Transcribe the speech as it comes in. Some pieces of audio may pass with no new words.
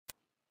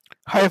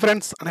Hi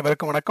friends,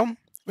 அனைவருக்கும் வணக்கம்.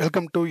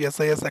 Welcome to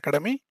SIS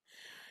academy.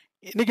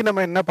 இன்னைக்கு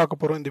நம்ம என்ன பார்க்க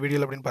போகிறோம் இந்த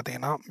வீடியோவில் அப்படின்னு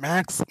பார்த்தீங்கன்னா,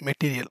 மேக்ஸ்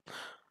மெட்டீரியல்.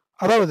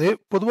 அதாவது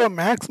பொதுவாக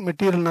மேக்ஸ்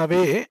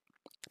மெட்டீரியல்னாவே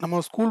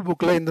நம்ம ஸ்கூல்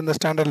புக்கில் இந்தந்த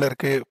ஸ்டாண்டர்டில்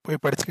இருக்குது,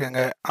 போய்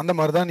படிச்சுக்கோங்க, அந்த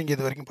மாதிரி தான் நீங்கள்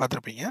இது வரைக்கும்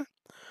பார்த்துருப்பீங்க.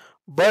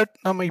 பட்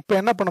நம்ம இப்போ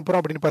என்ன பண்ண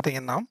போகிறோம் அப்படின்னு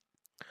பார்த்தீங்கன்னா,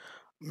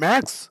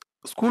 மேக்ஸ்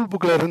ஸ்கூல்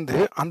புக்கில் இருந்து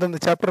அந்தந்த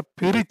சாப்டரை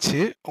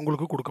பிரித்து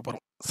உங்களுக்கு கொடுக்க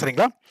போகிறோம்.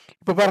 சரிங்களா?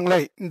 இப்போ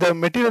பாருங்களேன், இந்த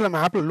மெட்டீரியல் நம்ம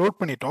ஆப்பில் லோட்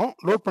பண்ணிட்டோம்.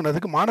 லோட்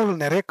பண்ணதுக்கு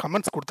மாணவர்கள் நிறைய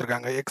கமெண்ட்ஸ்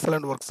கொடுத்துருக்காங்க.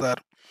 எக்ஸலண்ட் ஒர்க்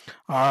சார்,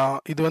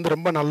 இது வந்து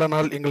ரொம்ப நல்ல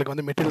நாள், எங்களுக்கு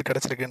வந்து மெட்டீரியல்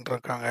கிடச்சிருக்குன்னு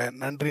இருக்காங்க,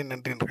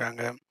 நன்றின்னு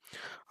இருக்காங்க.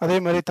 அதே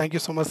மாதிரி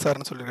தேங்க்யூ ஸோ மச்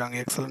சார்னு சொல்லியிருக்காங்க,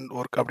 எக்ஸலண்ட்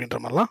ஒர்க் அப்படின்ற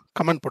மாதிரிலாம்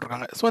கமெண்ட்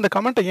போட்டிருக்காங்க. ஸோ இந்த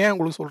கமெண்ட்டை ஏன்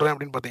உங்களுக்கு சொல்கிறேன்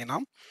அப்படின்னு பார்த்தீங்கன்னா,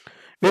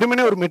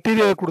 வெறுமனே ஒரு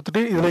மெட்டீரியலை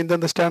கொடுத்துட்டு இதில்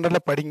இந்தந்த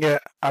ஸ்டாண்டர்டில் படிங்க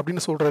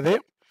அப்படின்னு சொல்கிறதே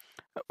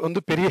வந்து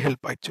பெரிய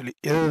ஹெல்ப். ஆக்சுவலி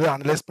எது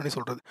அனலைஸ் பண்ணி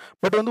சொல்கிறது.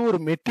 பட் வந்து ஒரு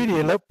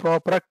மெட்டீரியலை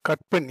ப்ராப்பராக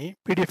கட் பண்ணி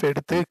பிடிஎஃப்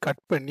எடுத்து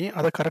கட் பண்ணி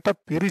அதை கரெக்டாக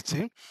பிரித்து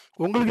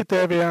உங்களுக்கு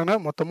தேவையான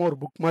மொத்தமாக ஒரு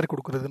புக் மாதிரி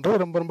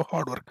கொடுக்குறதுன்றது ரொம்ப ரொம்ப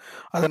ஹார்ட் ஒர்க்.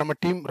 அதை நம்ம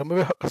டீம்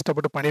ரொம்பவே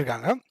கஷ்டப்பட்டு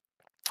பண்ணியிருக்காங்க.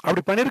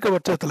 அப்படி பண்ணியிருக்க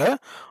பட்சத்தில்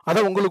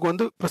அதை உங்களுக்கு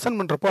வந்து ப்ரெசென்ட்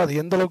பண்ணுறப்போ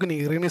அது எந்த அளவுக்கு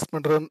நீங்கள் ரிகனைஸ்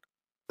பண்ணுறது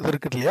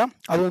இருக்கு இல்லையா,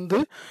 அது வந்து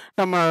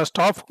நம்ம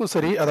ஸ்டாஃப்க்கும்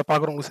சரி, அதை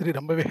பார்க்குறவங்களுக்கும் சரி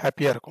ரொம்பவே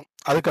ஹாப்பியாக இருக்கும்.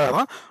 அதுக்காக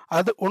தான்.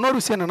 அது இன்னொரு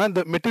விஷயம் என்னென்னா,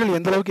 இந்த மெட்டீரியல்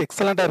எந்த அளவுக்கு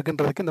எக்ஸலண்ட்டாக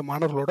இருக்குன்றதுக்கு இந்த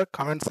மாணவர்களோட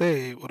கமெண்ட்ஸே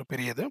ஒரு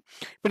பெரியது.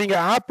 இப்போ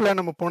நீங்கள் ஆப்பில்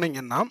நம்ம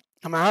போனீங்கன்னா,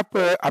 நம்ம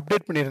ஆப்பை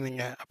அப்டேட்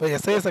பண்ணியிருந்தீங்க, அப்போ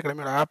எஸ்ஐஎஸ்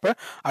அகாடமியோட ஆப்பை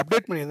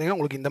அப்டேட் பண்ணியிருந்தீங்கன்னா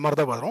உங்களுக்கு இந்த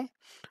மாதிரி தான் வரும்.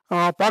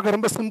 பார்க்க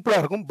ரொம்ப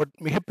சிம்பிளாக இருக்கும். பட்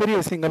மிகப்பெரிய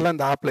விஷயங்கள்லாம்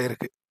இந்த ஆப்பில்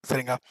இருக்குது.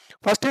 சரிங்களா?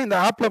 ஃபஸ்ட்டு இந்த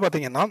ஆப்பில்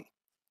பார்த்தீங்கன்னா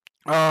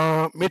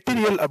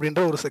மெட்டீரியல்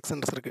அப்படின்ற ஒரு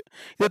செக்ஷன்ஸ் இருக்குது.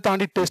 இதை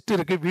தாண்டி டெஸ்ட்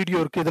இருக்குது, வீடியோ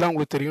இருக்குது, இதெல்லாம்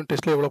உங்களுக்கு தெரியும்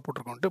டெஸ்ட்டில் எவ்வளோ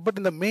போட்டிருக்கோன்ட்டு. பட்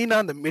இந்த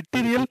மெயினாக இந்த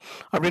மெட்டீரியல்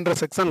அப்படின்ற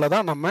செக்ஷனில்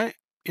தான் நம்ம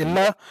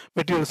எல்லா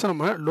மெட்டீரியல்ஸும்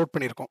நம்ம லோட்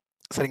பண்ணியிருக்கோம்.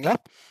 சரிங்களா?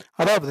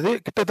 அதாவது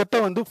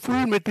கிட்டத்தட்ட வந்து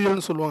ஃபுல்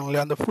மெட்டீரியல்னு சொல்லுவாங்க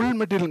இல்லையா, அந்த ஃபுல்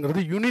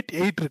மெட்டீரியலுங்கிறது யூனிட்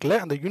 8 இருக்குல்ல,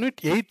 அந்த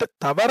யூனிட் 8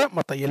 தவிர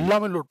மற்ற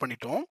எல்லாமே லோட்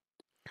பண்ணிட்டோம்.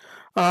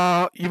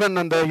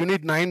 ஈவன் அந்த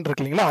யூனிட் 9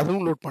 இருக்கு இல்லைங்களா,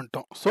 அதுவும் லோட்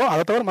பண்ணிட்டோம். ஸோ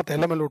அதை தவிர மற்ற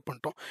எல்லாமே லோட்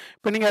பண்ணிட்டோம்.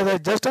 இப்போ நீங்கள் அதை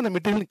ஜஸ்ட் அந்த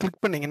மெட்டீரியல்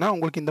கிளிக் பண்ணிங்கன்னா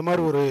உங்களுக்கு இந்த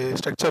மாதிரி ஒரு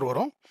ஸ்ட்ரக்சர்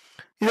வரும்.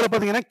 இதில்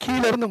பார்த்தீங்கன்னா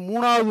கீழேருந்து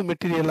 3வது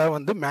மெட்டீரியலாக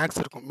வந்து மேக்ஸ்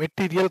இருக்கும்,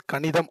 மெட்டீரியல்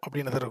கணிதம்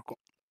அப்படின்றது இருக்கும்.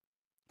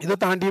 இதை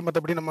தாண்டி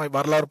மற்றபடி நம்ம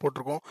வரலாறு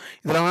போட்டிருக்கோம்,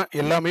 இதெல்லாம்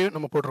எல்லாமே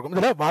நம்ம போட்டிருக்கோம்.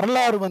 இதில்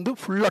வரலாறு வந்து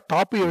ஃபுல்லாக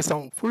டாபிக் வைஸ்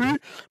ஆகும். ஃபுல்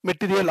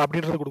மெட்டீரியல்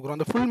அப்படின்றது கொடுக்குறோம்.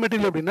 அந்த ஃபுல்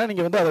மெட்டீரியல் அப்படின்னா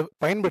நீங்கள் வந்து அதை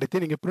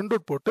பயன்படுத்தி நீங்கள் பிரிண்ட்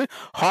அவுட் போட்டு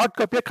ஹார்ட்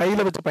காப்பியாக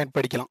கையில் வச்சு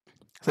பயன்படுத்திக்கலாம்.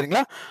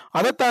 சரிங்களா?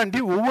 அதை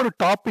தாண்டி ஒவ்வொரு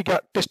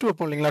டாப்பிக்காக டெஸ்ட்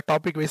வைப்போம் இல்லைங்களா,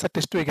 டாபிக் வைஸாக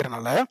டெஸ்ட்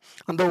வைக்கிறனால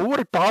அந்த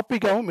ஒவ்வொரு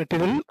டாப்பிக்காகவும்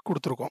மெட்டீரியல்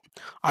கொடுத்துருக்கோம்.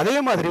 அதே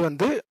மாதிரி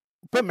வந்து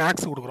இப்போ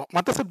மேக்ஸ் கொடுக்குறோம்.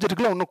 மற்ற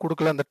சப்ஜெக்ட்டுக்குலாம் ஒன்றும்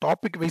கொடுக்கல, அந்த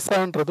டாபிக்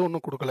வைஸான்றது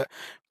ஒன்றும் கொடுக்கல.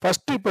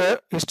 ஃபஸ்ட்டு இப்போ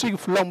ஹிஸ்ட்ரிக்கு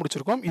ஃபுல்லாக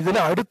முடிச்சிருக்கோம். இதில்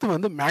அடுத்து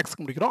வந்து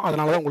மேக்ஸ்க்கு முடிக்கிறோம்.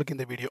 அதனால தான் உங்களுக்கு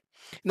இந்த வீடியோ.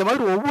 இந்த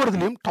மாதிரி ஒவ்வொரு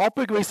இதுலையும்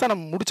டாபிக் வைஸாக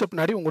நம்ம முடிச்ச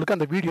பின்னாடி உங்களுக்கு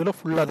அந்த வீடியோவில்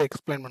ஃபுல்லாக அதை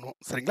எக்ஸ்பிளைன் பண்ணுவோம்.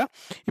 சரிங்களா?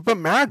 இப்போ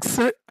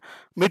மேக்ஸு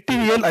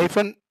மெட்டீரியல்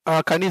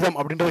கணிதம்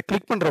அப்படின்றத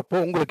கிளிக் பண்ணுறப்போ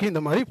உங்களுக்கு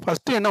இந்த மாதிரி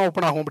ஃபஸ்ட்டு என்ன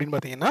ஓப்பன் ஆகும் அப்படின்னு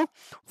பார்த்தீங்கன்னா,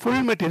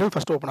 ஃபுல் மெட்டீரியல்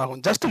ஃபஸ்ட்டு ஓப்பன் ஆகும்.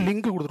 ஜஸ்ட்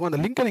லிங்க் கொடுத்துருவோம்.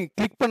 அந்த லிங்கை நீங்கள்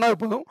கிளிக் பண்ணால்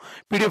போதும்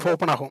பிடிஎஃப்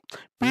ஓப்பன் ஆகும்.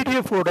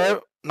 பிடிஎஃபோட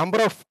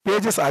நம்பர் ஆஃப்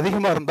பேஜஸ்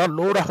அதிகமாக இருந்தால்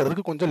லோட்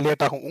ஆகிறதுக்கு கொஞ்சம்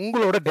லேட் ஆகும்,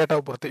 உங்களோட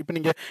டேட்டாவை பொறுத்து. இப்போ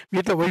நீங்கள்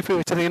வீட்டில் ஒய்ஃபை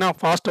வச்சுருந்தீங்கன்னா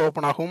ஃபாஸ்ட்டாக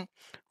ஓப்பன் ஆகும்.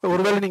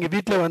 ஒருவேளை நீங்கள்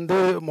வீட்டில் வந்து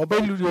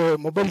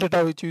மொபைல் டேட்டா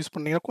வச்சு யூஸ்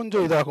பண்ணீங்கன்னா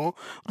கொஞ்சம் இதாகும்.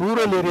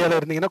 ரூரல் ஏரியாவில்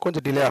இருந்தீங்கன்னா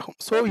கொஞ்சம் டிலே ஆகும்.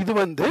 ஸோ இது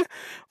வந்து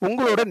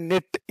உங்களோட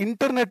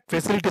இன்டர்நெட்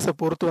ஃபெசிலிட்டிஸை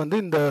பொறுத்து வந்து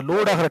இந்த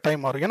லோட் ஆகிற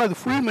டைம் மாறும். ஏன்னா அது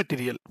ஃபுல்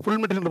மெட்டீரியல்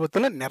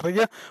பற்றியில்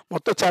நிறைய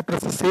மொத்த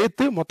சாப்டர்ஸை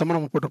சேர்த்து மொத்தமாக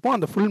நம்ம போட்டிருப்போம்.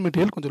 அந்த ஃபுல்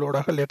மெட்டீரியல் கொஞ்சம்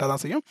லோடாக லேட்டாக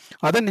தான் செய்யும்.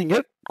 அதை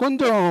நீங்கள்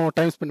கொஞ்சம்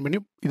டைம் ஸ்பெண்ட் பண்ணி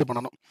இது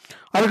பண்ணணும்.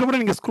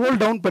 அதுக்கப்புறம் நீங்கள் ஸ்க்ரோல்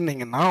டவுன்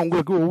பண்ணீங்கன்னா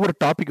உங்களுக்கு ஒவ்வொரு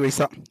டாபிக்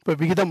வைஸாக இப்போ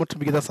விகிதம்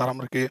மற்றும்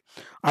விகிதாசாரம் இருக்குது.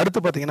 அடுத்து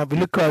பார்த்தீங்கன்னா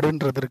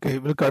விழுக்காடுன்றது இருக்குது.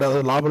 விழுக்காடு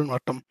அதாவது லாபம்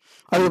நட்டம்,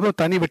 அதுக்கப்புறம்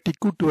தனி வட்டி,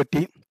 கூட்டு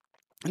வட்டி,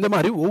 இந்த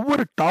மாதிரி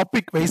ஒவ்வொரு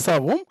டாபிக்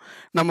வைஸாகவும்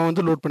நம்ம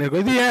வந்து லோட்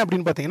பண்ணியிருக்கோம். இது ஏன்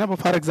அப்படின்னு பார்த்தீங்கன்னா, இப்போ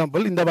ஃபார்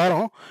எக்ஸாம்பிள் இந்த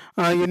வாரம்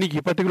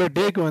இன்னைக்கு பர்டிகுலர்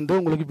டேக்கு வந்து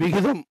உங்களுக்கு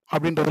விகிதம்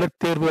அப்படின்றதுல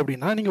தேர்வு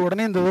அப்படின்னா நீங்கள்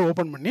உடனே இந்த இதை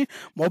ஓப்பன் பண்ணி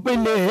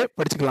மொபைல்லே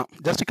படிச்சுக்கலாம்.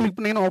 ஜஸ்ட் கிளிக்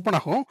பண்ணிங்கன்னா ஓப்பன்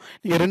ஆகும்.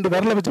 நீங்கள் 2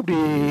 விரலை வச்சு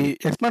இப்படி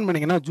எக்ஸ்பேண்ட்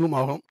பண்ணிங்கன்னா ஜூம்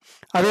ஆகும்.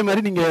 அதே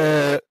மாதிரி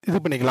நீங்கள் இது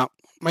பண்ணிக்கலாம்,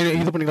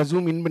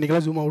 ஜூம் இன்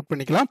பண்ணிக்கலாம், ஜூம் அவுட்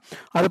பண்ணிக்கலாம்.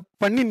 அதை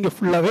பண்ணி நீங்கள்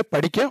ஃபுல்லாகவே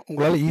படிக்க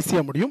உங்களால்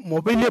ஈஸியாக முடியும்.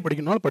 மொபைல்லே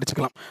படிக்கணும்னாலும்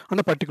படிச்சுக்கலாம்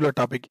அந்த பர்டிகுலர்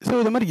டாபிக். ஸோ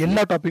இது மாதிரி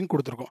எல்லா டாப்பிக்கும்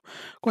கொடுத்துருக்கோம்.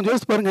 கொஞ்சம்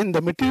யோசிச்சு பாருங்கள்,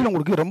 இந்த மெட்டீரியல்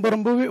உங்களுக்கு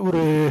ரொம்பவே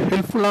ஒரு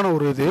ஹெல்ப்ஃபுல்லான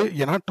ஒரு இது.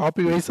 ஏன்னா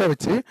டாபிக் வைஸாக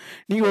வச்சு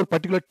நீங்கள் ஒரு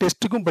பர்டிகுலர்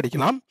டெஸ்ட்டுக்கும்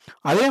படிக்கலாம்.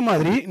 அதே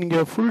மாதிரி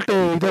நீங்கள் ஃபுல்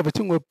இதை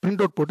வச்சு உங்கள்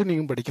பிரிண்ட் அவுட் போட்டு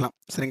நீங்கள் படிக்கலாம்.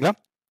 சரிங்களா?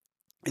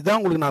 இதான்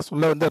உங்களுக்கு நான்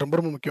சொல்ல வந்து ரொம்ப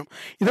முக்கியம்.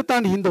 இதை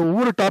தாண்டி இந்த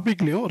ஒவ்வொரு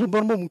டாப்பிக்லையும்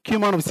ரொம்ப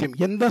முக்கியமான விஷயம்,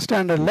 எந்த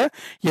ஸ்டாண்டர்டில்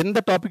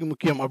எந்த டாபிக்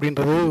முக்கியம்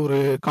அப்படின்றது ஒரு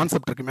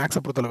கான்செப்ட் இருக்குது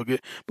மேக்ஸை பொறுத்தளவுக்கு.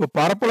 இப்போ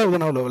பரப்பளவு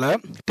கனவுல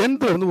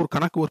 10th இருந்து ஒரு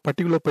கணக்கு, ஒரு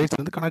பர்டிகுலர்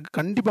ப்ரைஸ்லேருந்து கணக்கு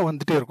கண்டிப்பாக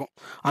வந்துகிட்டே இருக்கும்.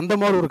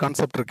 அந்த மாதிரி ஒரு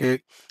கான்செப்ட்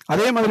இருக்குது.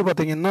 அதே மாதிரி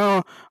பார்த்தீங்கன்னா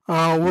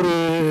ஒரு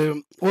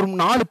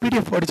 4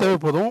 பிடிஎஃப் படித்தாவே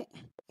போதும்,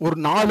 ஒரு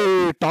 4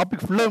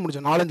 டாபிக் ஃபுல்லாக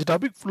முடிஞ்சிடும், 4-5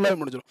 டாபிக் ஃபுல்லாக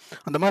முடிஞ்சிடும்.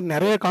 அந்த மாதிரி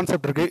நிறைய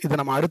கான்செப்ட் இருக்குது. இதை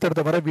நம்ம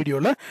அடுத்தடுத்த வர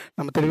வீடியோவில்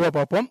நம்ம தெளிவாக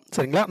பார்ப்போம்.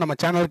 சரிங்களா? நம்ம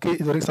சேனலுக்கு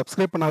இது வரைக்கும்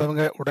சப்ஸ்கிரைப்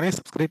பண்ணாதவங்க உடனே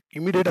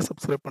இமீடியட்டாக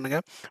சப்ஸ்கிரைப்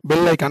பண்ணுங்கள்,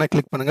 பெல் ஐக்கானை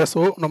கிளிக் பண்ணுங்கள்.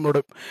 ஸோ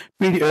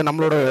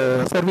நம்மளோட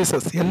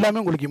சர்வீசஸ்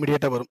எல்லாமே உங்களுக்கு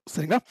இமீடியட்டாக வரும்.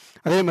 சரிங்களா?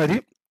 அதே மாதிரி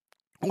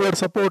உங்களோட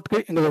சப்போர்ட்டுக்கு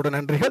எங்களோட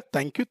நன்றிகள்.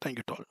 Thank you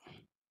to all.